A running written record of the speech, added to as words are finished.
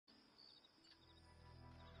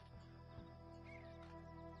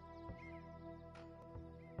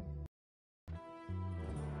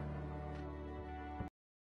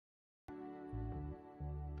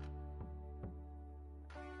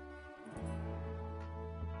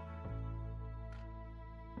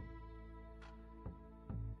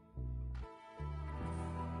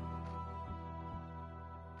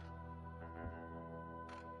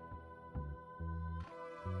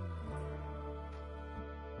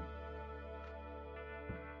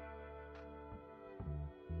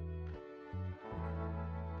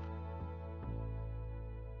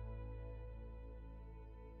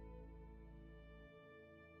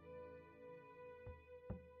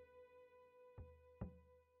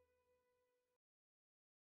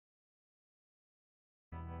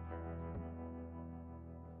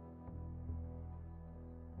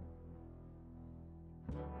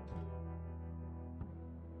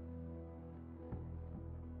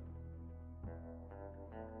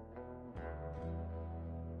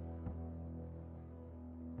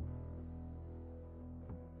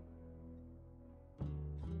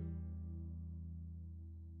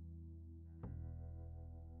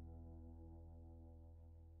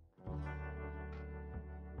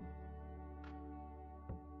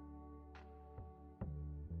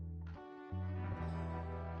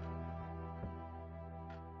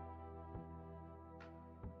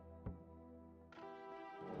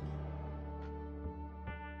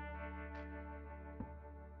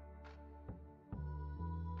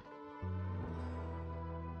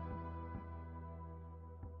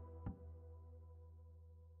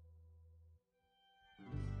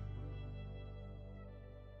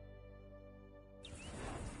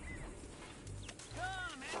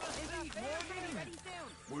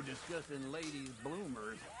We're discussing ladies'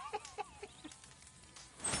 bloomers.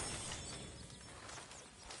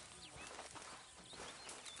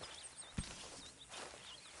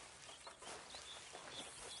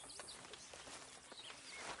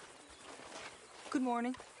 Good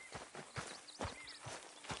morning.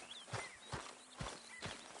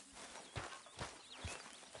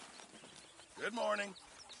 Good morning.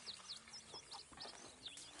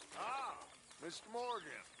 Ah, Mr. Morgan.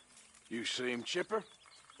 You seem chipper?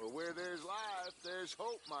 Well, where there's life, there's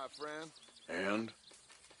hope, my friend. And?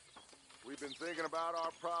 We've been thinking about our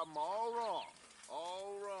problem all wrong.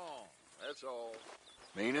 All wrong. That's all.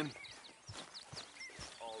 Meaning?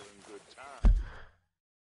 All in good time.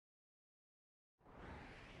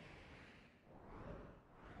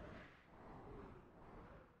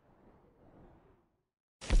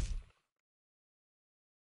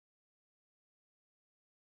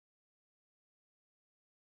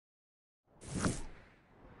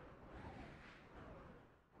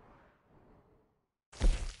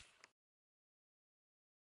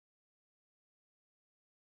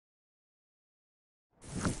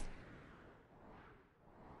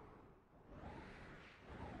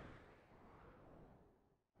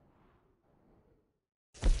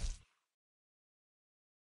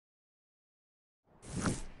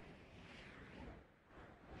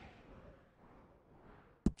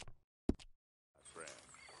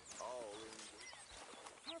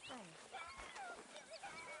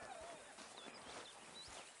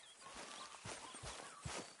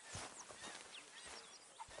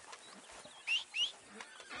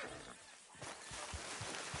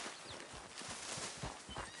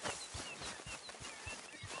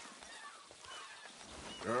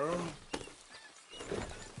 Girl?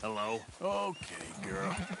 Hello. Okay,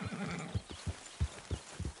 girl.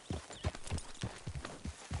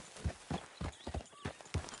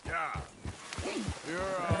 Yeah. You're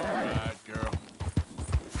all right, girl.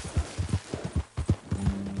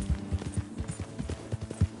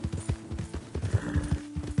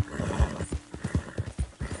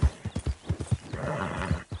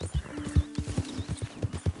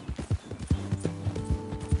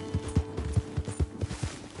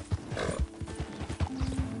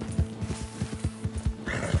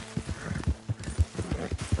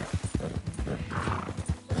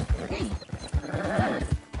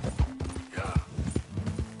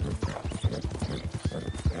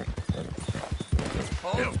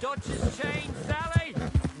 Hold Dodge's chain, Sally!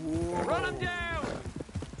 Whoa. Run him down!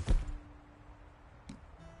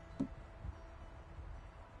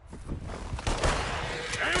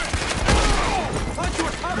 Damn it! Oh! Thought you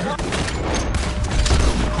were tough.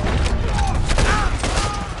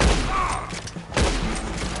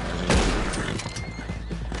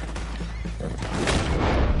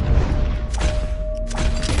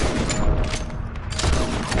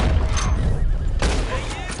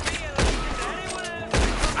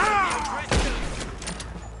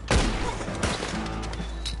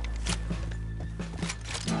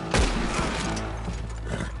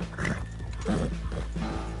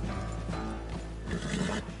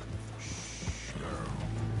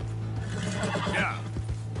 Yeah.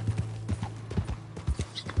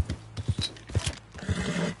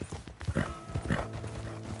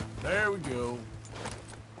 There we go.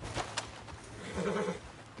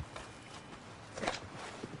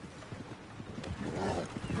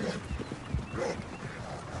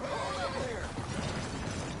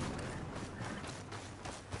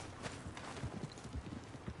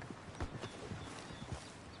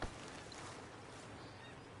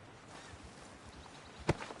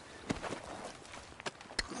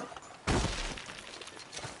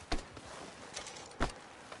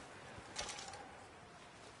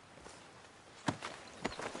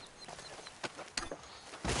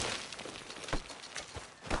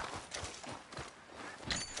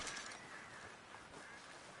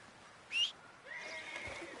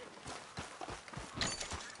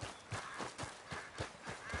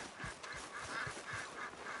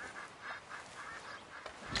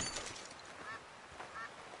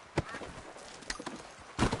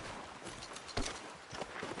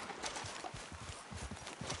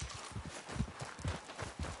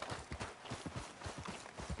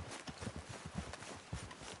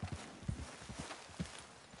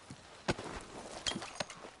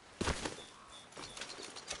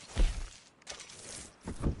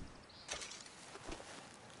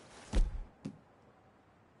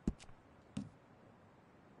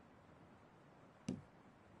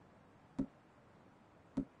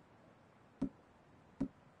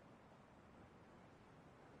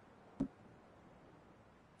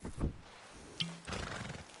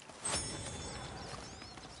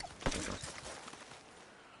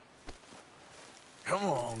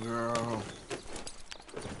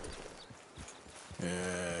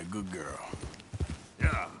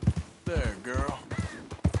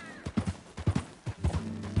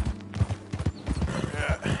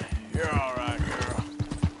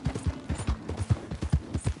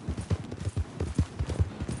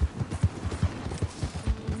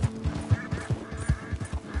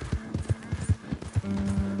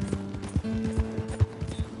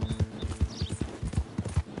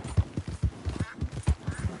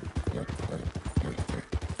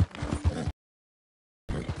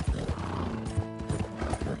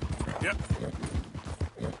 Yep.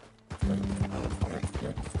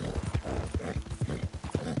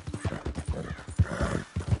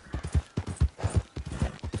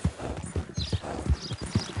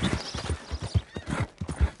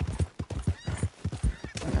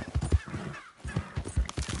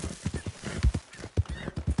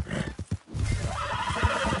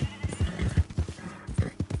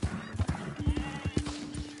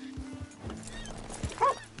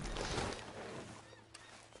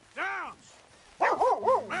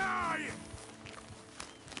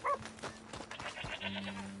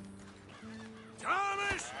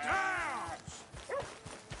 Thomas Downs!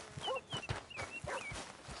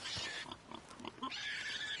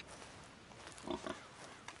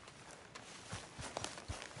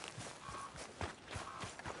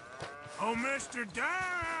 Oh, Mr.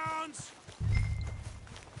 Downs!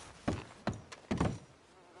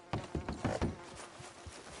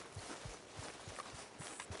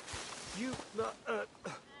 You,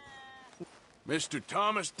 Mr.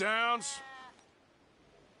 Thomas Downs?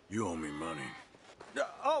 You owe me money.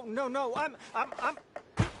 oh, no, I'm...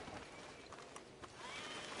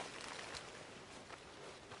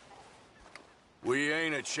 We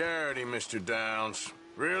ain't a charity, Mr. Downs.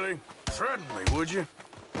 Really? Threaten me, would you?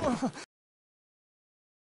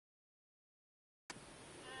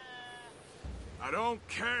 I don't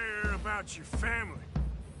care about your family.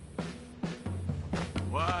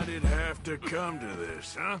 Why'd it have to come to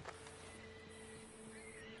this, huh?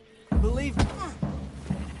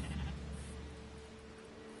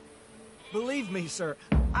 Believe me, sir,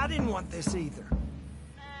 I didn't want this either.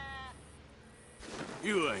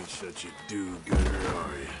 You ain't such a do-gooder,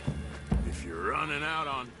 are you? If you're running out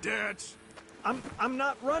on debts... I'm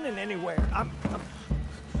not running anywhere.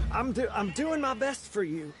 I'm doing my best for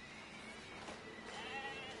you.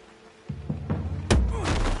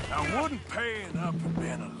 Now, wouldn't paying up have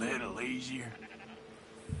been a little easier?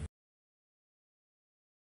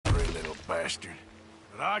 Free little bastard.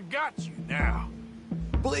 But I got you now.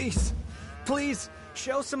 Please,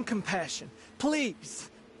 show some compassion. Please.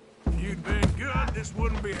 If you'd been good, this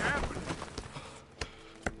wouldn't be happening.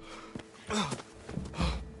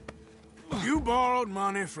 You borrowed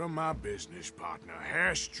money from my business partner,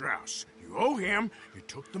 Herr Strauss. You owe him, you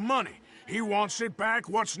took the money. He wants it back,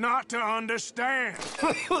 what's not to understand?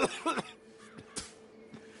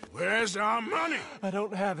 Where's our money? I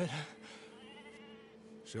don't have it.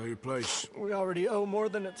 Sell your place. We already owe more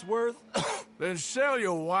than it's worth. Then sell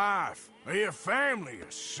your wife, or your family,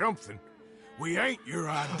 or something. We ain't your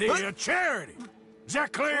idea of charity. Is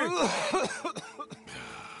that clear?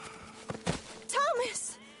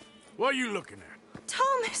 Thomas! What are you looking at?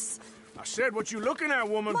 Thomas! I said what you looking at,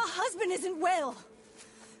 woman. My husband isn't well.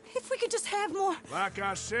 If we could just have more... Like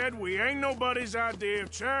I said, we ain't nobody's idea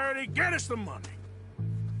of charity. Get us the money.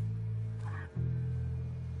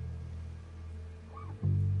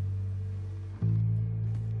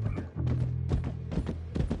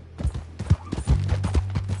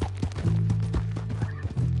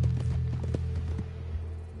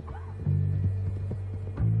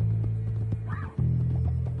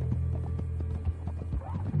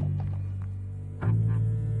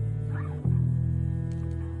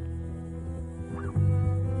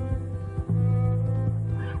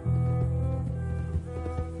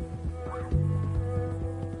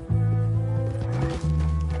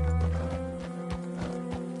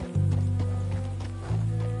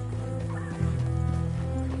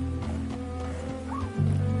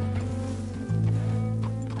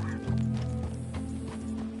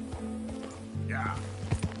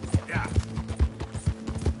 Yeah.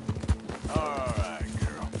 All right,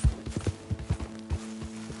 girl.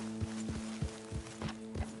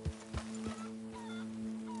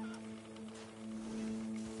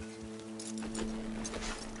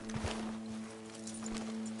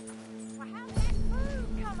 Well, how's that food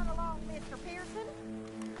coming along, Mr. Pearson?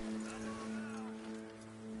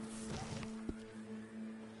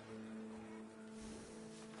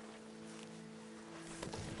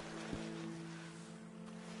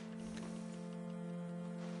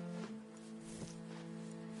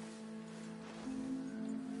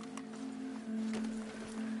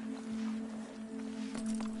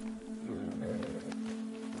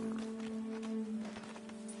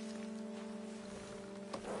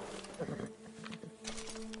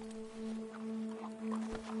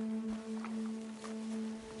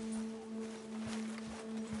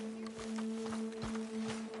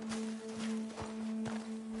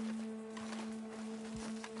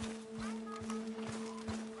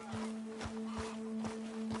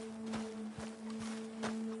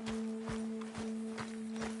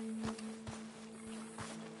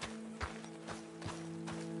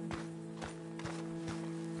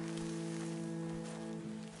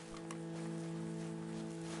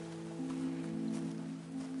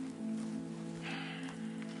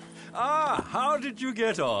 Ah, how did you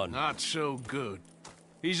get on? Not so good.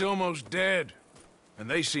 He's almost dead. And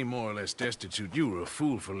they seem more or less destitute. You were a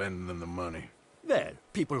fool for lending them the money. Well,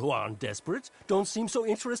 people who aren't desperate don't seem so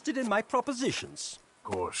interested in my propositions.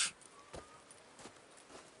 Of course.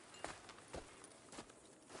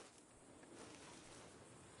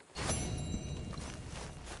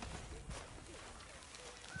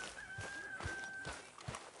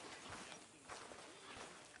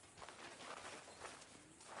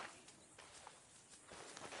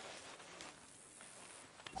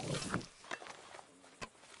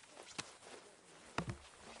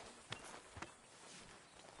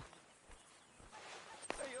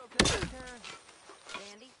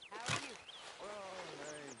 Dandy, how are you? Well,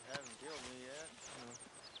 they haven't killed me yet.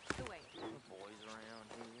 Who ain't? The boys around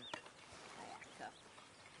here. Tough.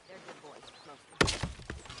 They're good boys, mostly.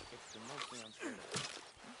 It's the mostly I'm scared of.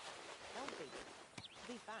 Don't be.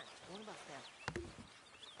 Be fine. One of us now.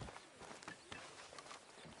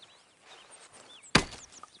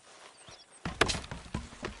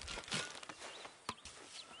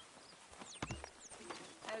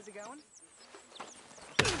 How's it going?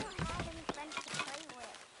 I don't have any friends to play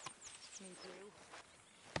with. Me too.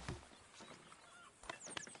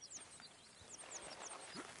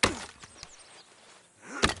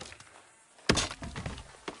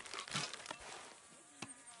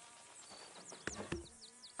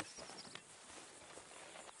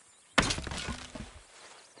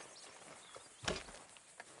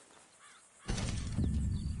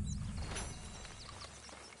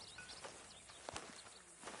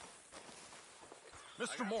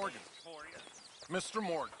 Mr. Morgan. Mr.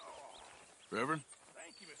 Morgan, Reverend?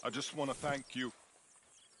 I just want to thank you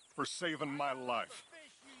for saving my life.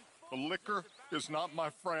 The liquor is not my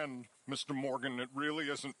friend, Mr. Morgan. It really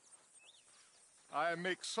isn't. I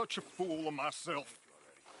make such a fool of myself.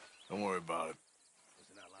 Don't worry about it.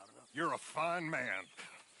 You're a fine man.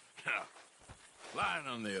 Now, lying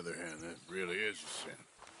on the other hand, that really is a sin.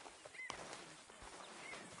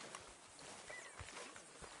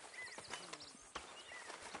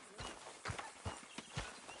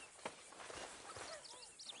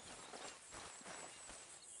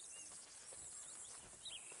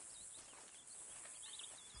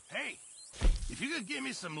 Hey, if you could give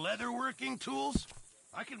me some leatherworking tools,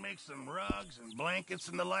 I could make some rugs and blankets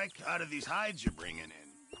and the like out of these hides you're bringing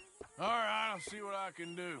in. All right, I'll see what I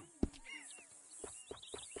can do.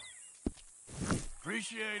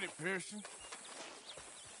 Appreciate it, Pearson.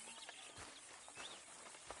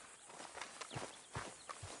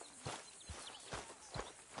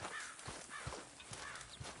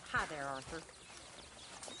 Hi there, Arthur.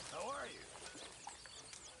 How are you?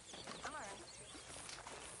 I'm alright.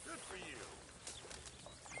 Good for you.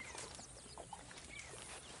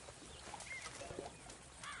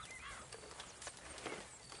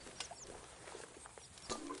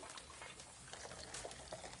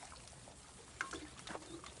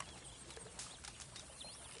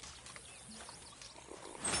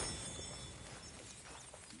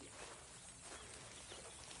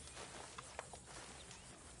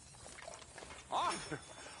 Arthur!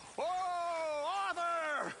 Oh,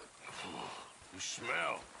 Arthur! You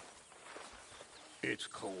smell. It's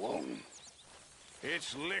cologne.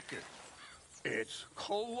 It's liquor. It's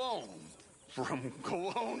cologne from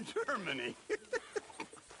Cologne, Germany.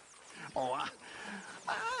 Oh,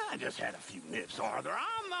 I just had a few nips, Arthur.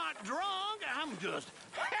 I'm not drunk. I'm just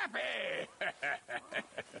happy.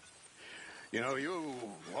 You know, you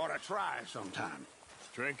ought to try sometime.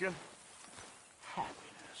 Drinking? Happiness.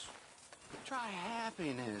 Try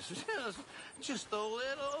happiness. Just a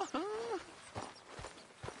little, huh?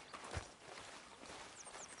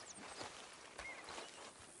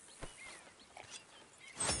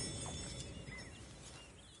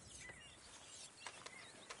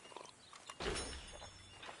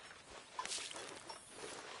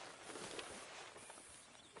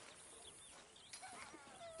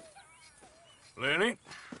 Lenny,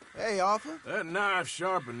 Hey, Arthur. that knife's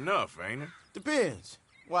sharp enough, ain't it? Depends.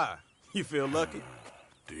 Why? You feel lucky?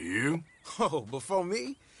 Do you? Oh, before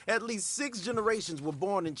me, at least 6 generations were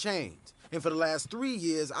born in chains. And for the last 3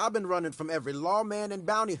 years, I've been running from every lawman and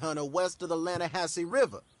bounty hunter west of the Lannahechee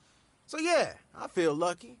River. So yeah, I feel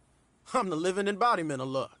lucky. I'm the living embodiment of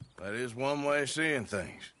luck. That is one way of seeing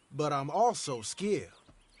things. But I'm also skilled.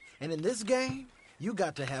 And in this game, you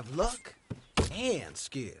got to have luck and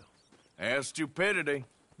skill. And stupidity.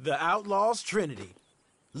 The Outlaw's Trinity.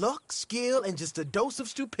 Luck, skill, and just a dose of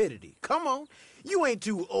stupidity. Come on. You ain't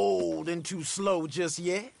too old and too slow just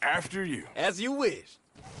yet. After you. As you wish.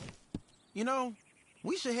 You know,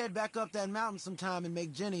 we should head back up that mountain sometime and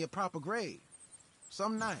make Jenny a proper grave.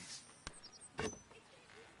 Something nice.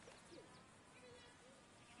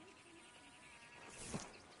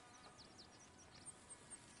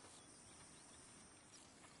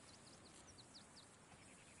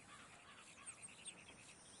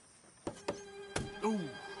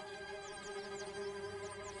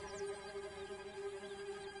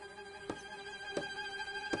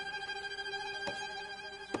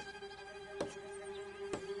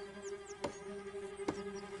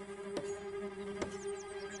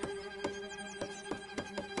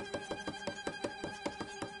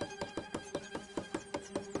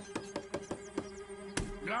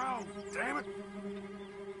 Oh, damn it.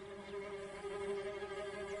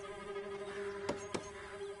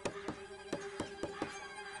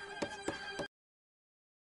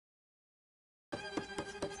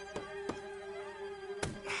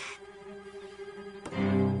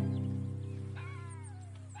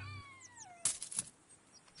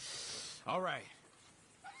 All right.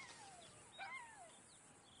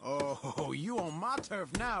 Oh, you on my turf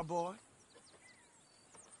now, boy.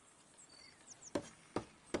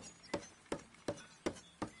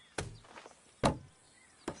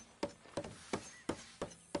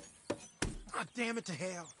 Ah, damn it to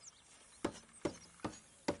hell.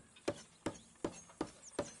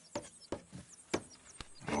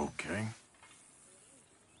 Okay.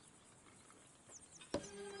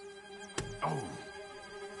 Oh.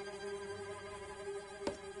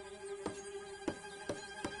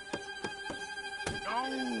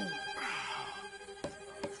 Oh.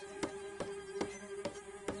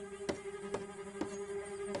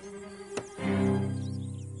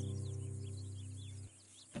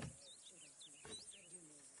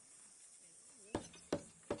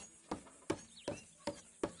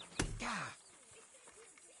 God.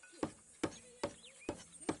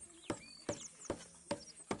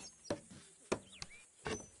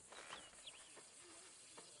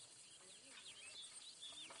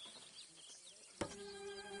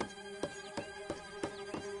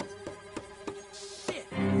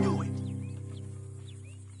 Shit, knew it.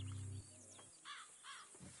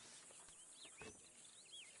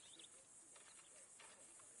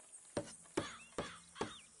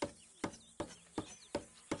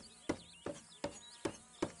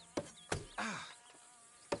 Ah.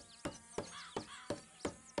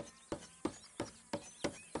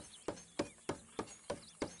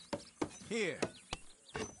 Here.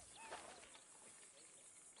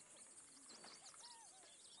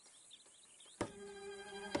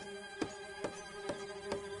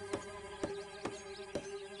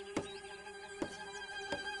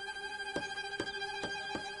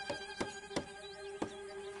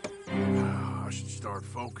 I should start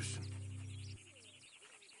focusing.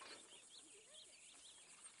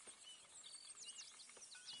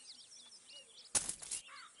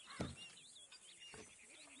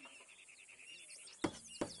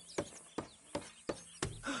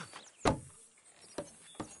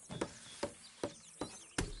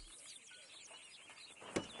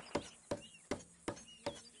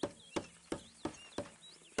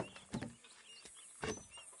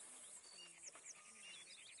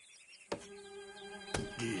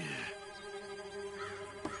 Yeah.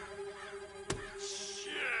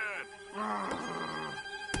 Shit!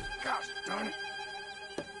 Gosh darn it!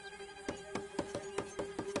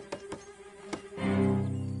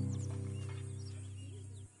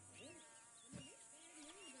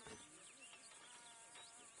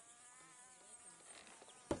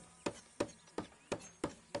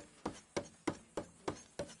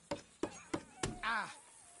 Ah.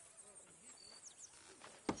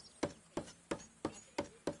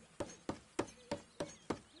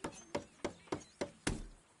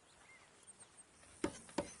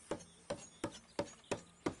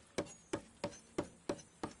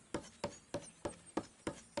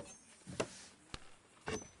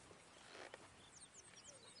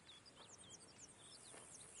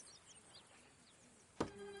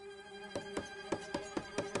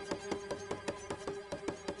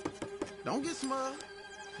 Don't get smug.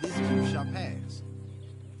 This too shall pass.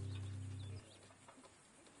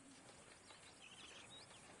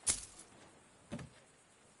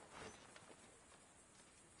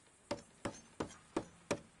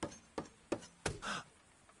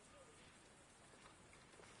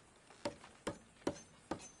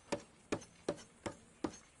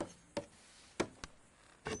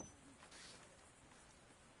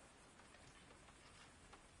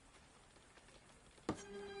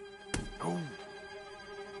 Oh.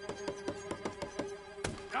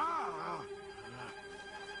 Ah!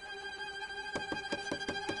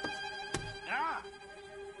 Ah!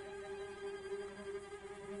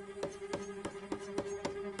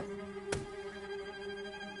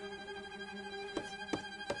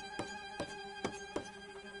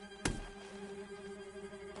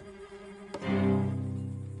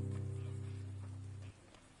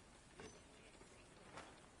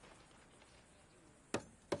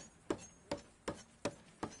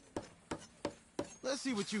 Let's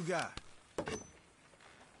see what you got.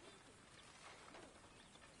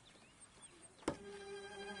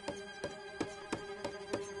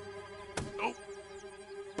 Oh.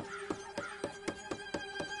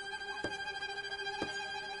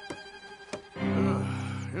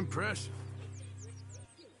 Impressive.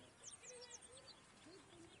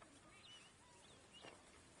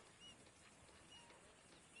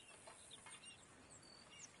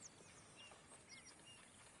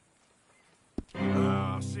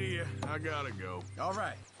 I gotta go. All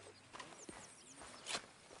right.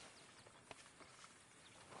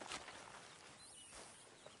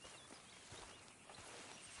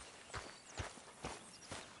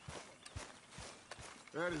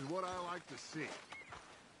 That is what I like to see.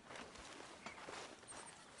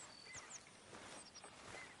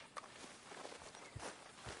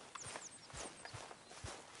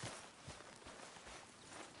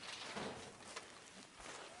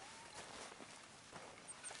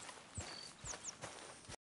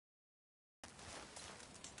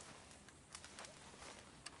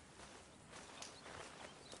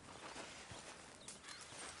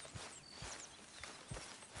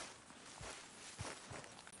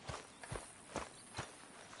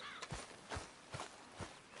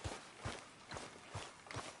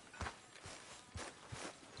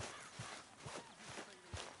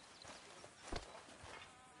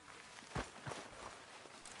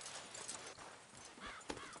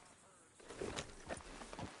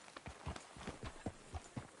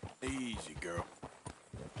 Easy, girl.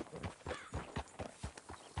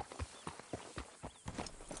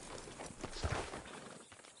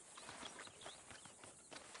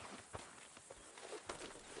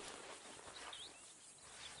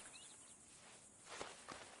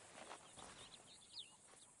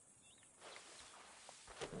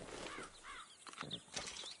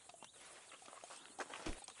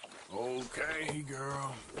 Okay,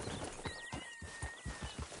 girl.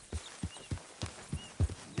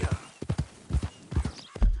 Yeah.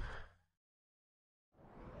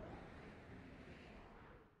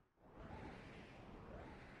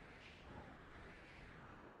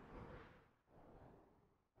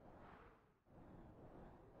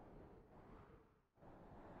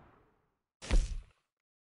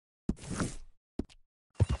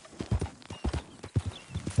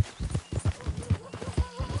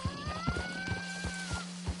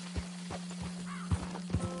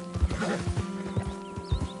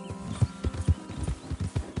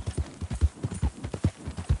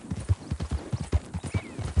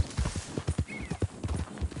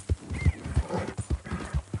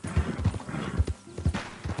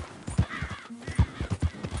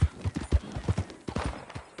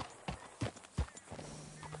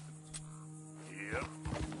 Yep.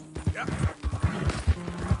 Yep.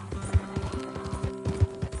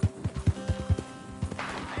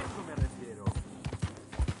 Eso me refiero.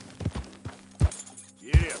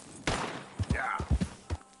 Yeah. Yeah.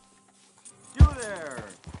 You there!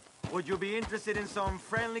 Would you be interested in some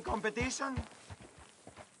friendly competition?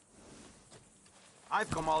 I've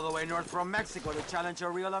come all the way north from Mexico to challenge a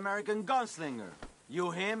real American gunslinger.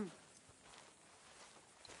 You him?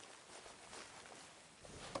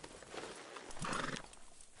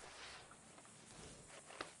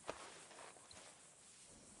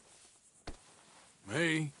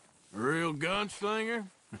 Me? A real gunslinger?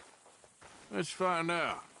 Let's find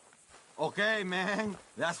out. Okay, man.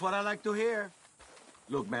 That's what I like to hear.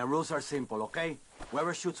 Look, man, rules are simple, okay?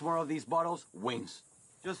 Whoever shoots more of these bottles wins.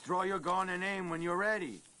 Just draw your gun and aim when you're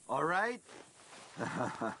ready, all right?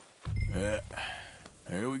 Yeah.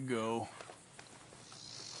 Here we go.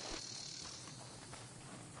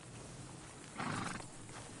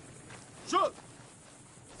 Shoot!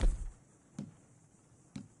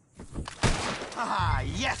 Ah,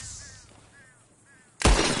 yes!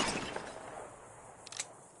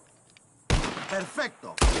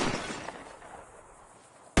 Perfecto.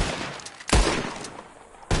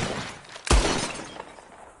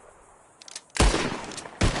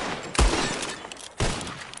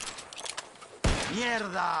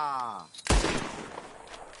 Mierda!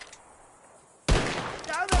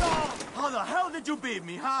 How the hell did you beat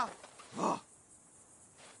me, huh?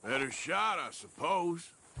 Better shot, I suppose.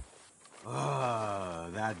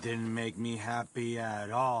 That didn't make me happy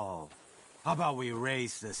at all. How about we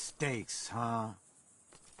raise the stakes, huh?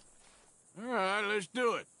 All right, let's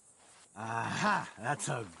do it. Aha! That's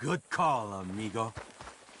a good call, amigo.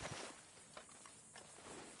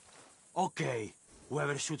 Okay,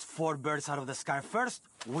 whoever shoots 4 birds out of the sky first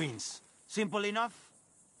wins. Simple enough?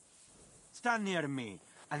 Stand near me,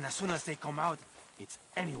 and as soon as they come out, it's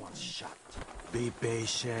anyone's shot. Be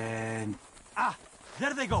patient. Ah!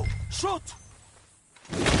 There they go! Shoot!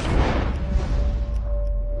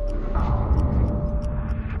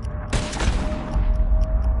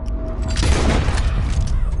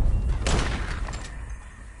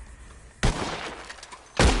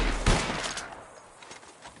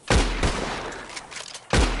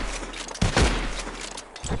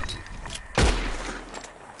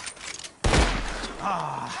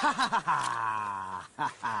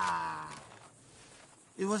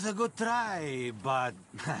 It was a good try, but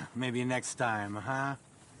maybe next time, huh?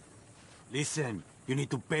 Listen, you need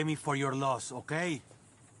to pay me for your loss, okay?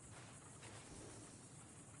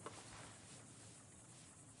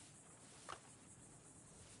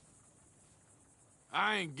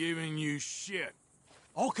 I ain't giving you shit.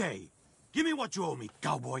 Okay. Give me what you owe me,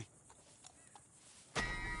 cowboy.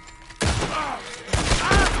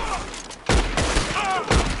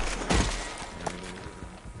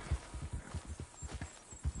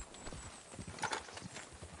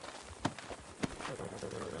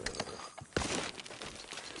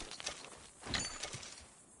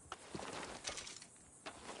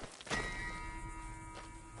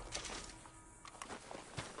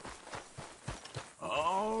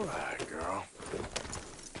 All right, girl.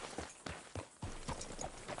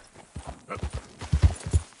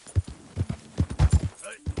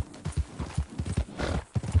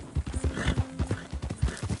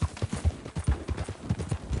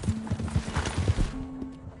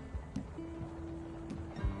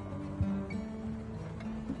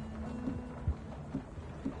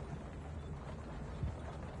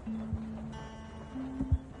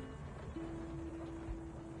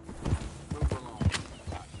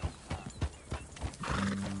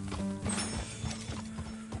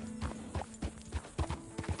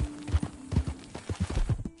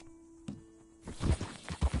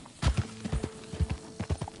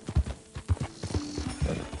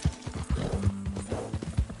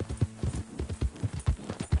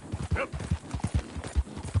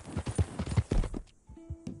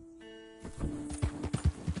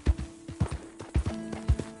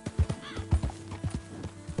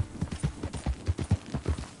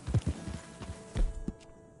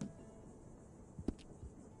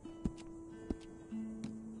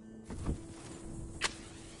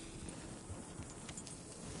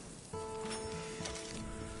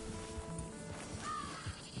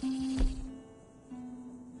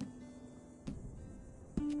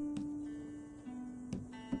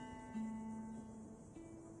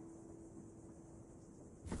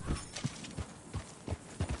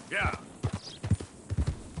 Yeah.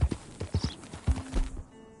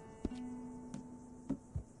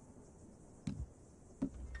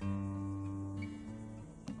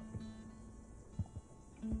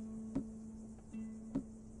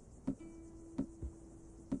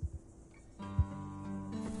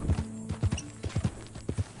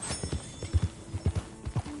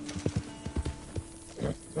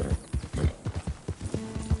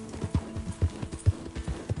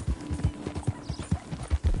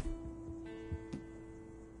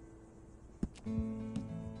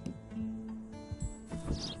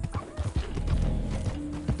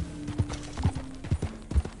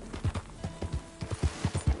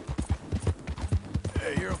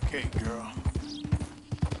 Hey, you're okay, girl.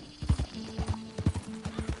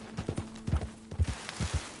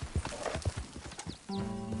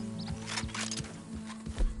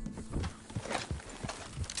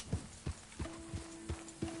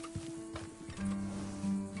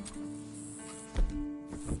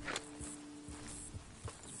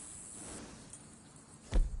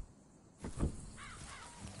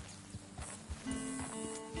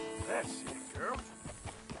 That's it, girl.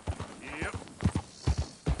 Yep.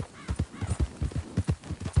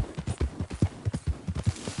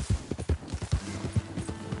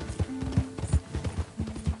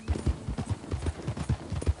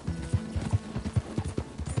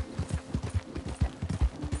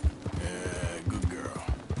 Yeah, good girl.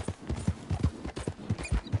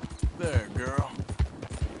 There, girl.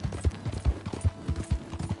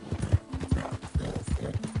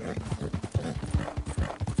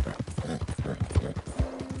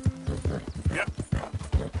 Yep.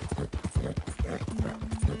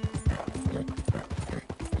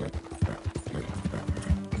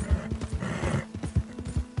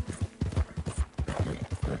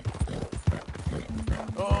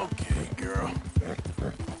 Okay, girl.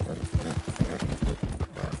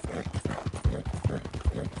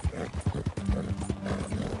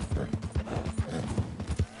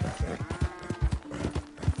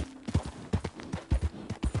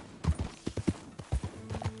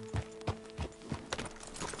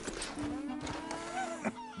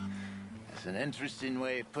 That's an interesting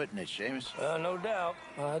way of putting it, Seamus. No doubt.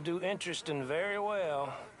 I do interesting very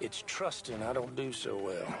well. It's trusting I don't do so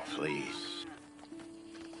well. Please.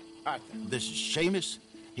 Arthur, this is Seamus.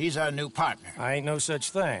 He's our new partner. I ain't no such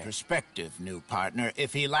thing. Prospective new partner,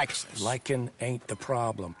 if he likes us. Liking ain't the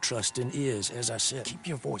problem. Trusting is. As I said, keep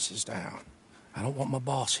your voices down. I don't want my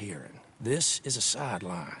boss hearing. This is a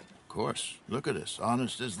sideline. Of course. Look at us.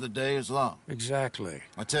 Honest as the day is long. Exactly.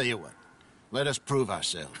 I'll tell you what. Let us prove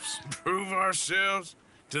ourselves. Prove ourselves?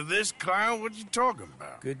 To this clown? What you talking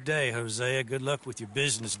about? Good day, Hosea. Good luck with your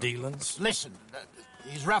business dealings. Listen,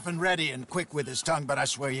 he's rough and ready and quick with his tongue, but I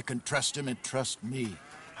swear you can trust him and trust me.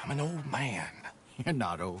 I'm an old man. You're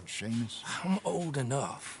not old, Seamus. I'm old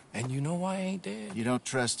enough. And you know I ain't dead. You don't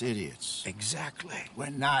trust idiots. Exactly. We're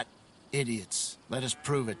not idiots. Let us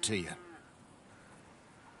prove it to you.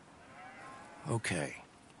 Okay.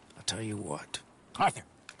 I'll tell you what. Arthur.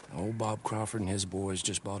 Old Bob Crawford and his boys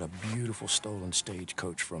just bought a beautiful stolen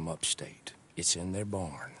stagecoach from upstate. It's in their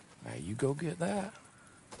barn. Now you go get that,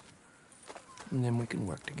 and then we can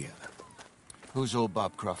work together. Who's old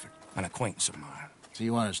Bob Crawford? An acquaintance of mine. So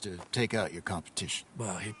you want us to take out your competition?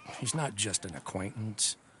 Well, he's not just an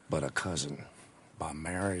acquaintance, but a cousin. By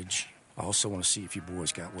marriage. I also want to see if you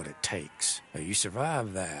boys got what it takes. Now, you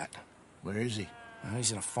survive that. Where is he? Well,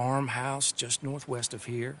 he's in a farmhouse just northwest of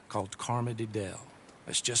here called Carmody Dell.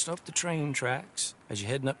 It's just up the train tracks as you're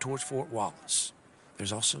heading up towards Fort Wallace.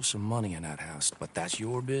 There's also some money in that house, but that's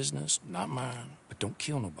your business, not mine. But don't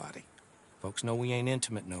kill nobody. Folks know we ain't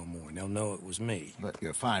intimate no more, and they'll know it was me. But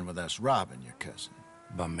you're fine with us robbing your cousin.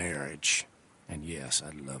 By marriage. And yes,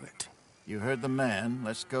 I'd love it. You heard the man.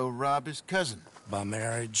 Let's go rob his cousin. By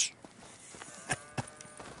marriage.